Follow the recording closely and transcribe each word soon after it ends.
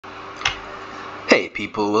Hey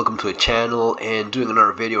people, welcome to the channel and doing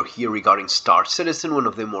another video here regarding Star Citizen, one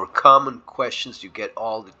of the more common questions you get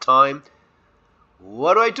all the time.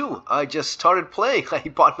 What do? I just started playing. I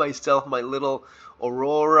bought myself my little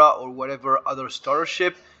Aurora or whatever other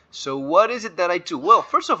starship. So what is it that I do? Well,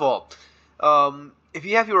 first of all, if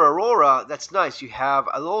you have your Aurora, that's nice. You have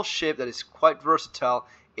a little ship that is quite versatile.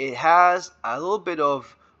 It has a little bit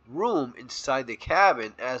of room inside the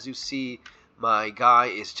cabin. As you see, my guy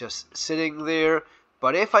is just sitting there,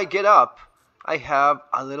 but if I get up, I have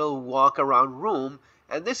a little walk around room,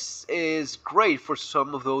 and this is great for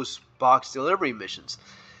some of those box delivery missions.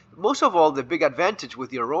 Most of all, the big advantage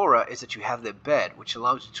with the Aurora is that you have the bed, which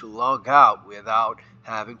allows you to log out without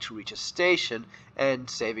having to reach a station and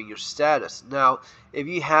saving your status. Now, if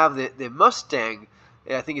you have the Mustang,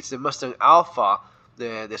 I think it's the Mustang Alpha,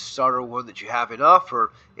 the starter one that you have in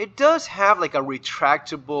offer, it does have like a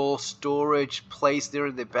retractable storage place there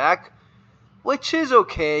in the back, which is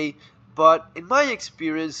okay, but in my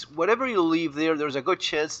experience, whatever you leave there, there's a good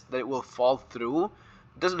chance that it will fall through.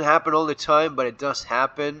 It doesn't happen all the time, but it does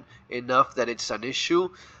happen enough that it's an issue,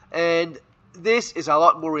 and this is a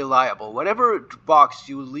lot more reliable. Whatever box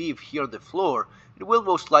you leave here on the floor, it will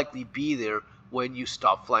most likely be there when you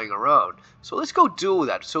stop flying around. So let's go do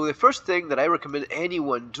that. So the first thing that I recommend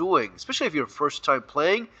anyone doing, especially if you're first time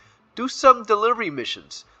playing, do some delivery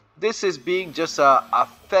missions. This is being just a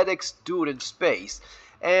FedEx dude in space.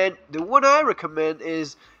 And the one I recommend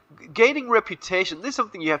is gaining reputation. This is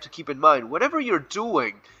something you have to keep in mind. Whatever you're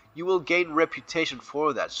doing, you will gain reputation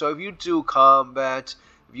for that. So if you do combat,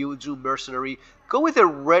 if you do mercenary, go with a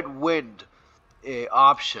Red Wind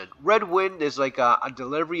option. Red Wind is like a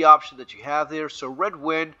delivery option that you have there. So Red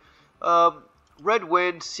Wind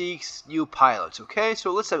seeks new pilots. Okay,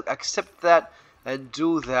 so let's accept that and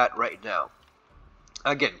do that right now.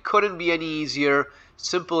 Again, couldn't be any easier,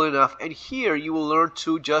 simple enough. And here you will learn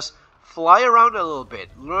to just fly around a little bit,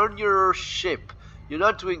 learn your ship. You're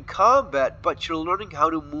not doing combat, but you're learning how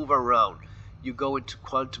to move around. You go into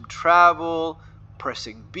quantum travel,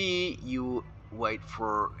 pressing B, you wait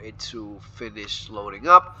for it to finish loading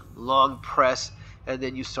up, long press, and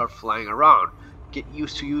then you start flying around. Get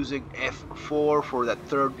used to using F4 for that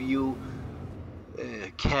third view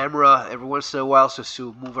camera every once in a while, so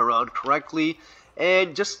to move around correctly,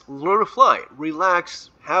 and just learn to fly.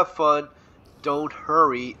 Relax, have fun, don't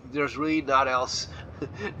hurry. There's really not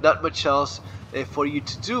much else for you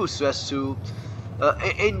to do, so as to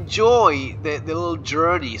enjoy the little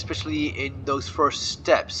journey, especially in those first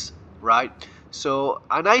steps, right? So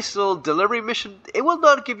a nice little delivery mission, it will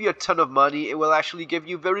not give you a ton of money, it will actually give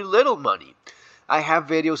you very little money. I have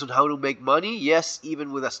videos on how to make money. Yes,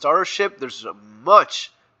 even with a starter ship, there's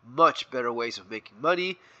much better ways of making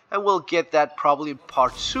money, and we'll get that probably in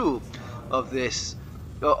part 2 of these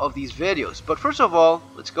videos. But first of all,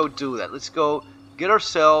 let's go do that. Let's go get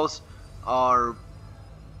ourselves our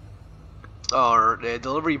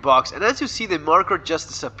delivery box, and as you see, the marker just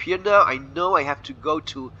disappeared now. I know I have to go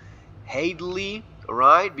to Hadley,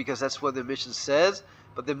 right, because that's what the mission says,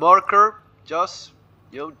 but the marker just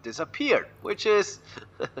disappeared, which is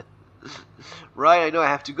right. I know I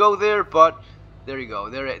have to go there, but there you go,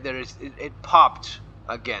 there is it popped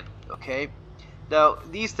again. Okay, now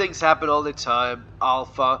these things happen all the time.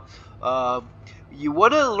 Alpha, you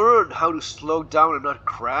want to learn how to slow down and not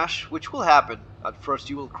crash, which will happen. At first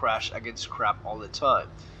you will crash against crap all the time,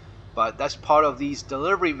 but that's part of these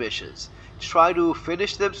delivery missions. Try to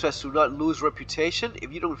finish them so as to not lose reputation.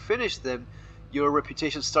 If you don't finish them, your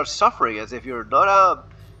reputation starts suffering, as if you're not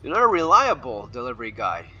a reliable delivery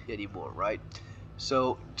guy anymore, right?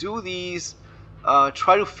 So do these,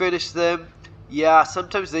 try to finish them. Yeah,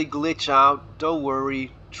 sometimes they glitch out, don't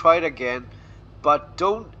worry, try it again, but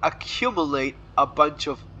don't accumulate a bunch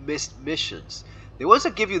of missed missions. The ones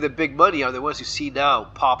that give you the big money are the ones you see now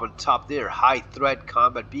pop on top there, high threat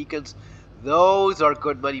combat beacons. Those are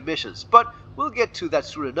good money missions, but we'll get to that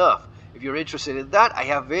soon enough. If you're interested in that, I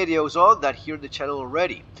have videos on that here in the channel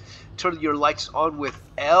already. Turn your lights on with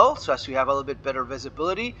L so as to have a little bit better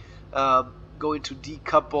visibility. Go into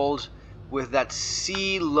decoupled with that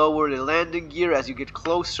C, lower the landing gear as you get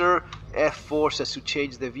closer. F4 so as to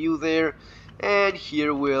change the view there, and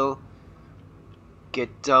here we'll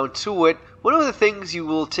get down to it. One of the things you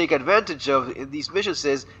will take advantage of in these missions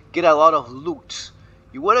is get a lot of loot.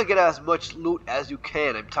 You want to get as much loot as you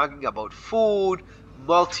can. I'm talking about food,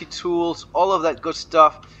 multi-tools, all of that good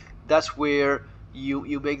stuff. That's where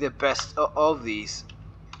you make the best of these.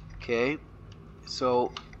 Okay,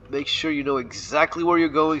 so make sure you know exactly where you're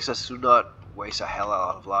going so as to not waste a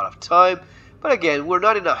lot of time. But again, we're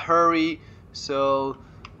not in a hurry, so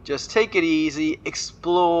just take it easy,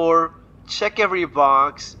 explore, check every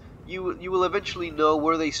box. You will eventually know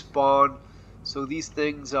where they spawn. So these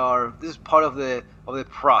things are, this is part of the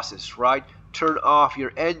process, right? Turn off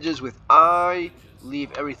your engines with I,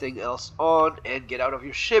 leave everything else on, and get out of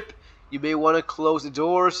your ship. You may want to close the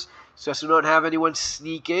doors so as to not have anyone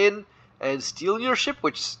sneak in and steal your ship,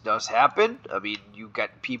 which does happen. I mean, you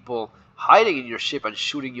got people hiding in your ship and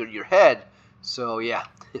shooting you in your head. So yeah,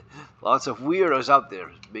 lots of weirdos out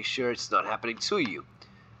there. Make sure it's not happening to you.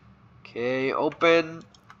 Okay, open.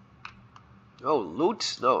 Oh,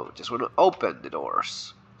 loot? No, just want to open the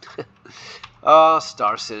doors.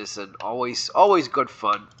 Star Citizen, always good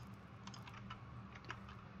fun.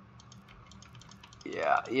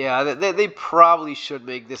 Yeah, they probably should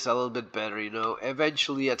make this a little bit better, you know.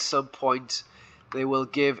 Eventually, at some point, they will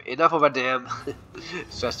give enough of a damn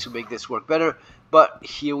so as to make this work better. But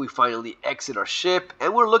here we finally exit our ship,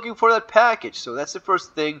 and we're looking for that package. So that's the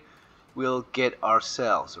first thing we'll get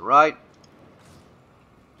ourselves, right?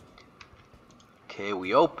 Okay,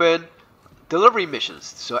 we open. Delivery missions.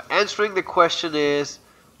 So answering the question is,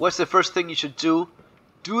 what's the first thing you should do?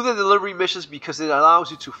 Do the delivery missions because it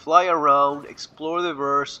allows you to fly around, explore the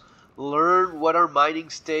verse, learn what are mining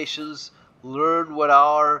stations, learn what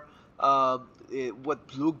are what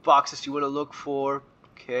loot boxes you want to look for.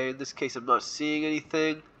 Okay, in this case I'm not seeing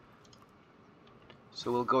anything,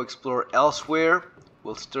 so we'll go explore elsewhere.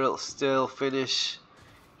 We'll still finish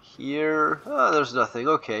here. Oh, there's nothing.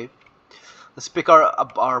 Okay, let's pick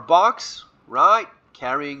our box. Right,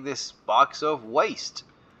 carrying this box of waste.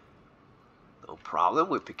 No problem,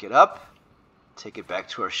 we pick it up, take it back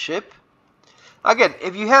to our ship. Again,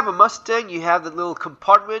 if you have a Mustang, you have the little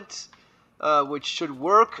compartment, which should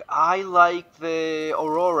work. I like the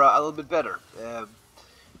Aurora a little bit better.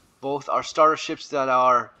 Both are starter ships that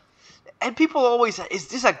are, and people always, is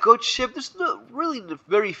this a good ship? There's really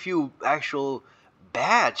very few actual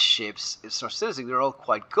bad ships in Star Citizen. They're all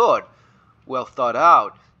quite good, well thought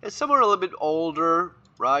out. And some are a little bit older,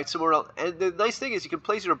 right? Some are, and the nice thing is you can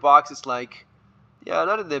place your boxes like, yeah,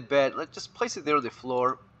 not in the bed. Let's just place it there on the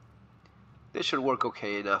floor. This should work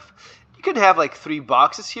okay enough. You can have like 3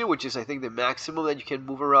 boxes here, which is I think the maximum that you can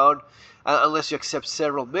move around, unless you accept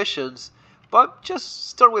several missions. But just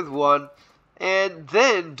start with 1, and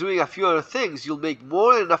then doing a few other things, you'll make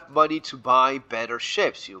more than enough money to buy better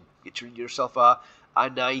ships. You'll get yourself a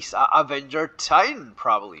nice Avenger Titan,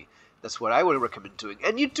 probably. That's what I would recommend doing.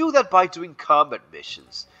 And you do that by doing combat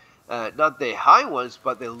missions. Not the high ones,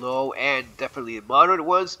 but the low and definitely the moderate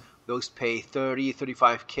ones. Those pay 30,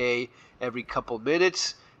 35k every couple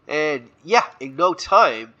minutes. And yeah, in no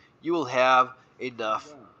time, you will have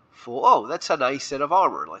enough for... Oh, that's a nice set of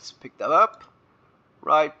armor. Let's pick that up.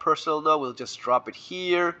 Right, personal note, we'll just drop it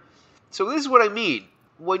here. So this is what I mean.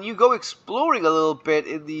 When you go exploring a little bit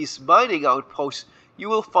in these mining outposts, you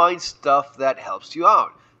will find stuff that helps you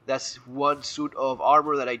out. That's 1 suit of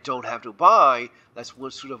armor that I don't have to buy. That's 1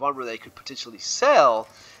 suit of armor that I could potentially sell.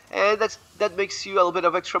 And that makes you a little bit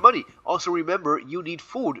of extra money. Also remember, you need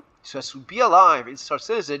food. So as to be alive in Star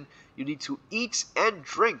Citizen, you need to eat and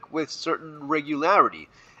drink with certain regularity.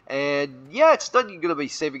 And yeah, it's not going to be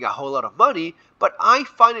saving a whole lot of money, but I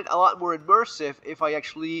find it a lot more immersive if I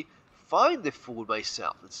actually find the food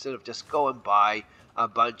myself, instead of just go and buy a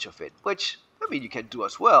bunch of it. Which, I mean, you can do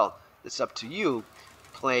as well. It's up to you.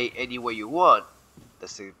 Play any way you want.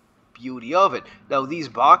 That's the beauty of it. Now these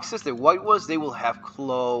boxes, the white ones, they will have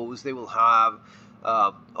clothes. They will have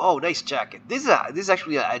oh, nice jacket. This is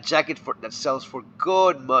actually a jacket that sells for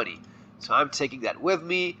good money. So I'm taking that with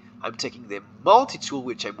me. I'm taking the multi-tool,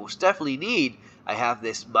 which I most definitely need. I have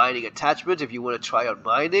this mining attachment if you want to try out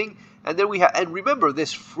mining. And then we have, and remember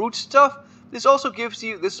this fruit stuff. This also gives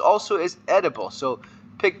you. This also is edible. So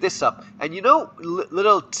pick this up. And you know,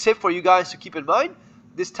 little tip for you guys to keep in mind.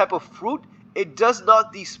 This type of fruit, it does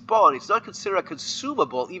not despawn. It's not considered a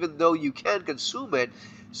consumable, even though you can consume it.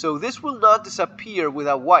 So this will not disappear with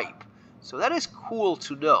a wipe. So that is cool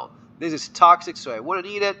to know. This is toxic, so I wouldn't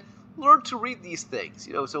eat it. Learn to read these things.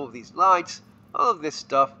 You know, some of these lines, all of this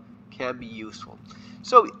stuff can be useful.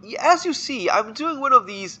 So as you see, I'm doing one of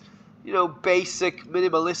these, you know, basic,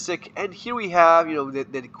 minimalistic, and here we have, you know,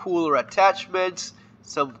 the cooler attachments,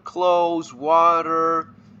 some clothes, water,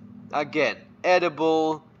 again,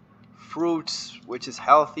 edible, fruits, which is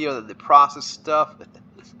healthier than the processed stuff,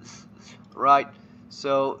 right?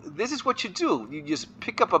 So this is what you do. You just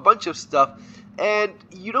pick up a bunch of stuff, and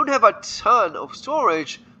you don't have a ton of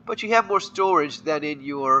storage, but you have more storage than in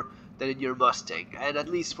your Mustang. And at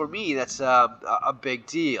least for me, that's a big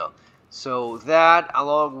deal. So that,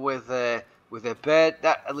 along with a bed,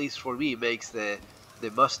 that at least for me makes the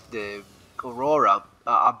Aurora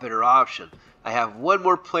a better option. I have one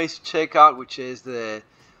more place to check out, which is the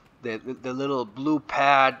little blue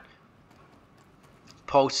pad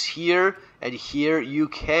posts here, and here you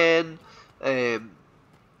can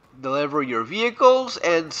deliver your vehicles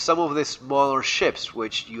and some of the smaller ships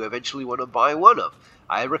which you eventually want to buy one of.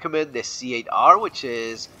 I recommend the C8R, which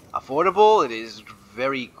is affordable. It is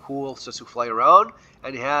very cool just to fly around,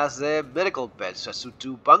 and it has the medical beds just to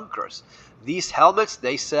do bunkers. These helmets,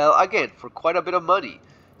 they sell again for quite a bit of money,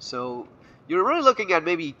 so you're really looking at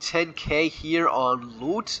maybe 10k here on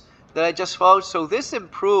loot that I just found. So this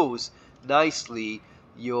improves nicely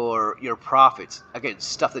your profits. Again,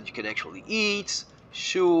 stuff that you can actually eat,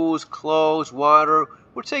 shoes, clothes, water.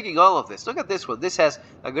 We're taking all of this. Look at this one. This has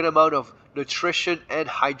a good amount of nutrition and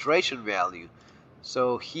hydration value.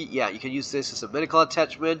 So yeah, you can use this as a medical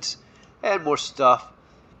attachment and more stuff.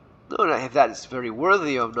 I don't know if that is very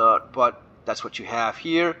worthy or not, but that's what you have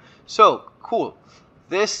here. So cool.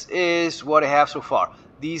 This is what I have so far.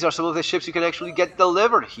 These are some of the ships you can actually get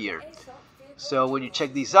delivered here. So when you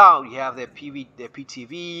check these out, you have the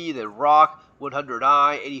PTV, the Rock,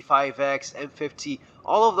 100i, 85X, M50.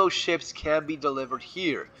 All of those ships can be delivered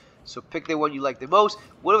here. So pick the one you like the most.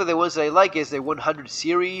 One of the ones that I like is the 100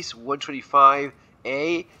 series,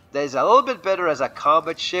 125A. That is a little bit better as a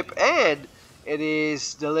combat ship, and it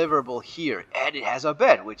is deliverable here. And it has a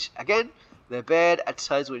bed, which again, the bed at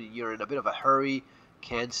times when you're in a bit of a hurry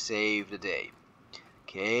can save the day.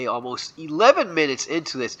 Okay, almost 11 minutes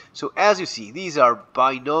into this. So as you see, these are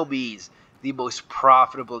by no means the most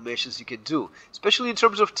profitable missions you can do, especially in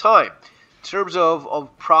terms of time. In terms of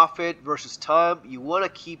profit versus time, you want to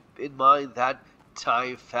keep in mind that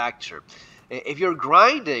time factor. If you're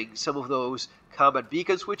grinding some of those combat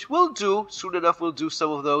beacons, which we'll do, soon enough we'll do some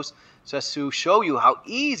of those just to show you how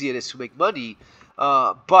easy it is to make money.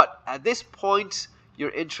 But at this point, you're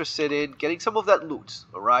interested in getting some of that loot,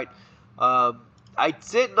 alright? I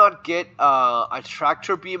did not get a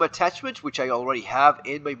tractor beam attachment, which I already have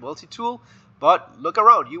in my multi-tool, but look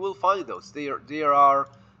around, you will find those. They are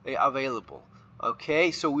available.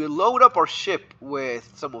 Okay, so we'll load up our ship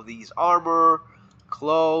with some of these armor,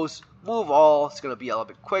 clothes, move all. It's gonna be a little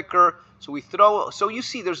bit quicker. So we throw. So you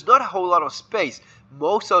see, there's not a whole lot of space.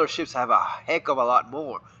 Most other ships have a heck of a lot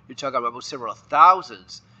more. You're talking about several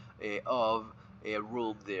thousands of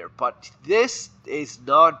room there, but this is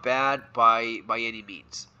not bad by any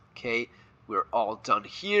means. Okay, we're all done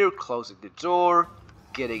here, closing the door,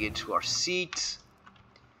 getting into our seat.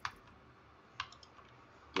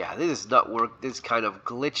 Yeah, this does not work. This is kind of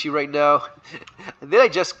glitchy right now. And then I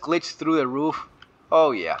just glitched through the roof.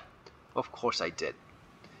 Oh yeah, of course I did.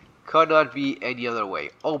 Could not be any other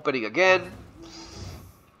way. Opening again,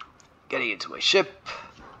 getting into my ship.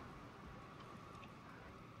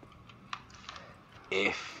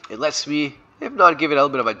 If it lets me, if not, give it a little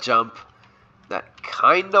bit of a jump. That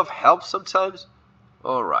kind of helps sometimes.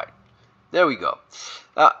 Alright, there we go.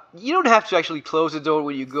 You don't have to actually close the door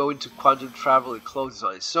when you go into quantum travel. It closes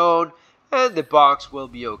on its own, and the box will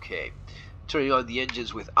be okay. Turning on the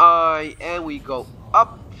engines with I, and we go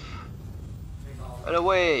up and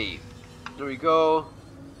away. There we go,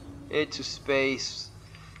 into space.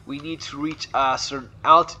 We need to reach a certain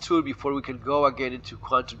altitude before we can go again into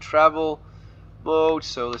quantum travel mode.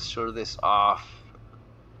 So let's turn this off,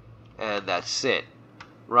 and that's it.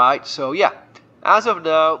 Right, so yeah, as of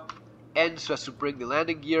now, ends just to bring the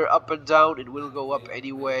landing gear up and down. It will go up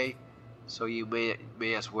anyway, so you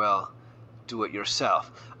may as well do it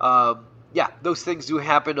yourself. Yeah, those things do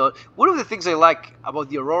happen. One of the things I like about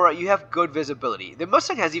the Aurora, you have good visibility. The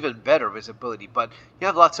Mustang has even better visibility, but you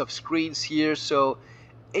have lots of screens here, so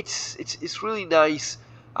it's really nice.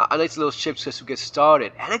 A nice little ship just to get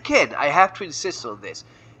started. And again, I have to insist on this.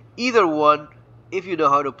 Either one, if you know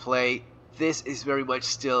how to play, this is very much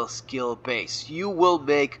still skill-based. You will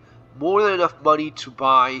make more than enough money to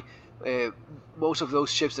buy most of those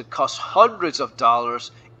ships that cost hundreds of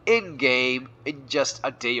dollars in-game in just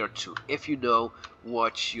a day or two, if you know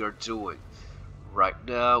what you're doing. Right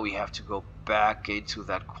now, we have to go back into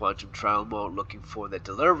that quantum travel mode, looking for the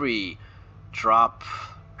delivery.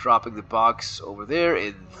 Dropping the box over there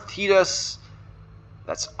in Titas.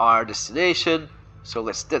 That's our destination. So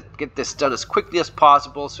let's get this done as quickly as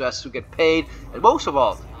possible so as to get paid, and most of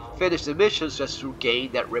all, finish the missions just to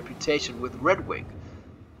gain that reputation with Red Wing.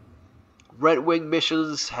 Red Wing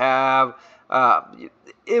missions have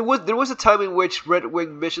there was a time in which Red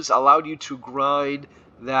Wing missions allowed you to grind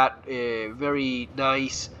that very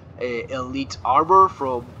nice elite armor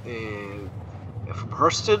from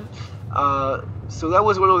Hurston. So that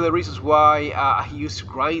was one of the reasons why I used to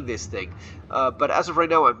grind this thing. But as of right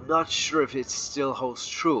now, I'm not sure if it still holds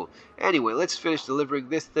true. Anyway, let's finish delivering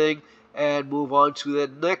this thing, and move on to the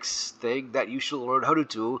next thing that you should learn how to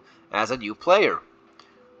do as a new player.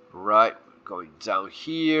 Right, going down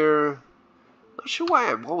here. Not sure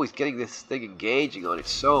why I'm always getting this thing engaging on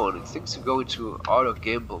its own. It seems to go into auto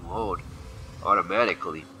gimbal mode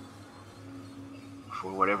automatically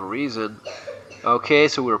for whatever reason. Okay,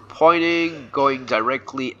 so we're pointing, going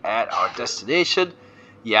directly at our destination.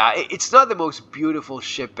 Yeah, it's not the most beautiful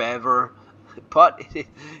ship ever, but it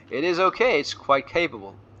is okay. It's quite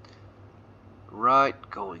capable. Right,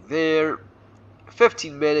 going there.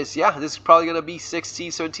 15 minutes. Yeah, this is probably going to be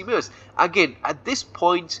 16, 17 minutes. Again, at this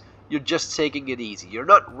point, you're just taking it easy. You're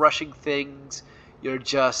not rushing things. You're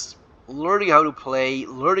just learning how to play,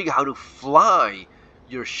 learning how to fly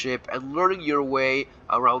your ship, and learning your way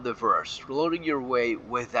around the verse, learning your way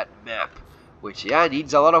with that map, which, yeah,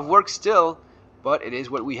 needs a lot of work still, but it is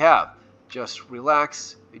what we have. Just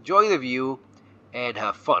relax, enjoy the view, and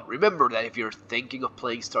have fun. Remember that if you're thinking of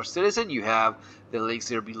playing Star Citizen, you have the links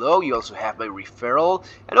there below. You also have my referral,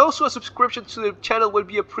 and also a subscription to the channel would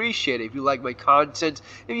be appreciated if you like my content.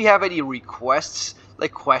 If you have any requests,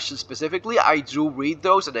 like questions specifically, I do read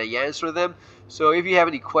those and I answer them. So if you have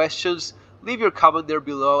any questions, leave your comment there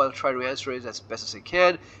below. I'll try to answer it as best as I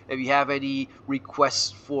can. If you have any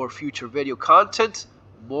requests for future video content,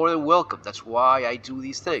 more than welcome. That's why I do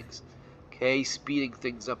these things. Okay, speeding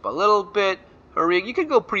things up a little bit. Hurrying, you can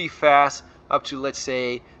go pretty fast, up to, let's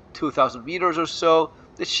say, 2,000 meters or so.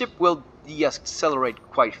 The ship will deaccelerate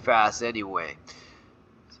quite fast anyway.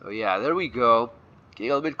 So yeah, there we go.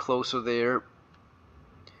 Getting a little bit closer there.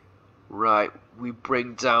 Right, we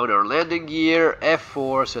bring down our landing gear,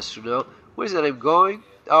 F4, so as to know where is it I'm going.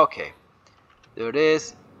 Okay, there it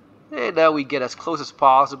is. And now we get as close as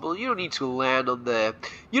possible. You don't need to land on the...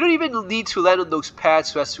 You don't even need to land on those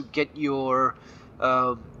pads so as to get your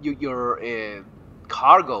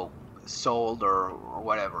cargo sold or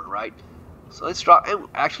whatever, right? So let's drop. And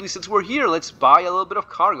actually, since we're here, let's buy a little bit of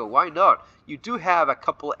cargo. Why not? You do have a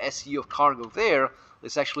couple SU of cargo there.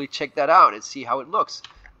 Let's actually check that out and see how it looks.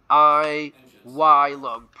 Y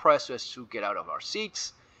long press so as to get out of our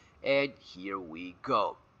seats, and here we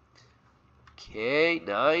go. Okay,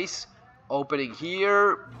 nice. Opening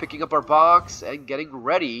here, picking up our box, and getting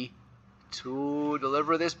ready to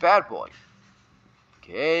deliver this bad boy.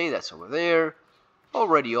 Okay, that's over there.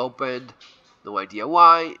 Already opened. No idea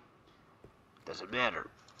why. Doesn't matter.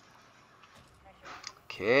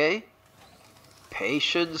 Okay.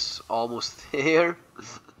 Patience, almost there.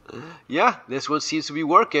 Yeah, this one seems to be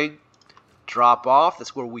working. Drop off,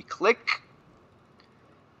 that's where we click.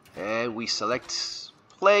 And we select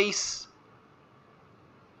place.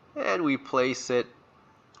 And we place it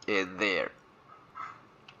in there.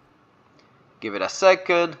 Give it a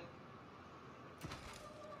second.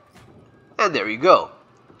 And there you go.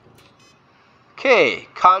 Okay,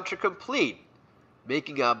 contract complete.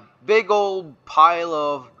 Making a big old pile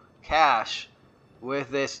of cash with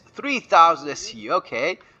this 3,000 SU.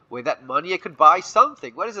 Okay, with that money I could buy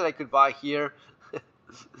something. What is it I could buy here?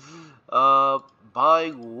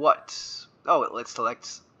 Buying what? Oh, let's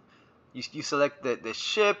select. You select the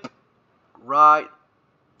ship. Right.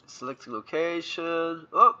 Selecting location.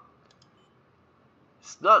 Oh.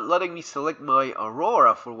 It's not letting me select my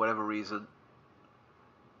Aurora for whatever reason.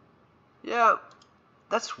 Yeah,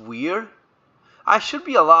 that's weird. I should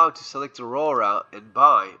be allowed to select Aurora and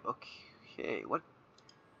buy. Okay, what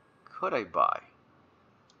could I buy?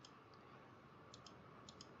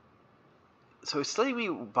 So it's letting me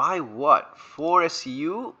buy what? 4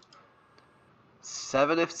 SCU?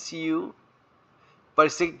 7 FCU? But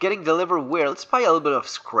it's getting delivered where? Let's buy a little bit of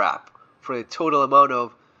scrap for the total amount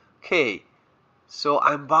of... Okay, so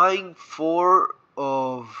I'm buying 4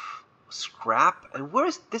 of scrap. And where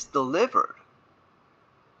is this delivered?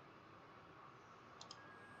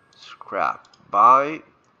 Scrap. Buy.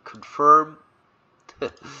 Confirm.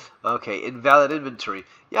 Okay, invalid inventory.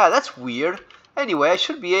 Yeah, that's weird. Anyway, I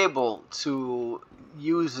should be able to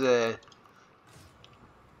use the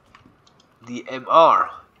MR.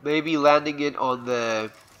 Maybe landing it on the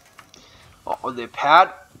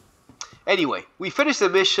pad. Anyway, we finished the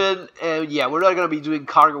mission, and yeah, we're not going to be doing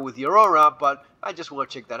cargo with the Aurora, but I just want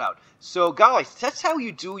to check that out. So guys, that's how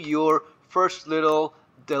you do your first little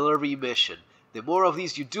delivery mission. The more of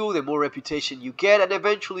these you do, the more reputation you get, and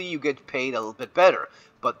eventually you get paid a little bit better.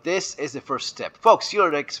 But this is the first step. Folks, see you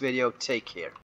in the next video. Take care.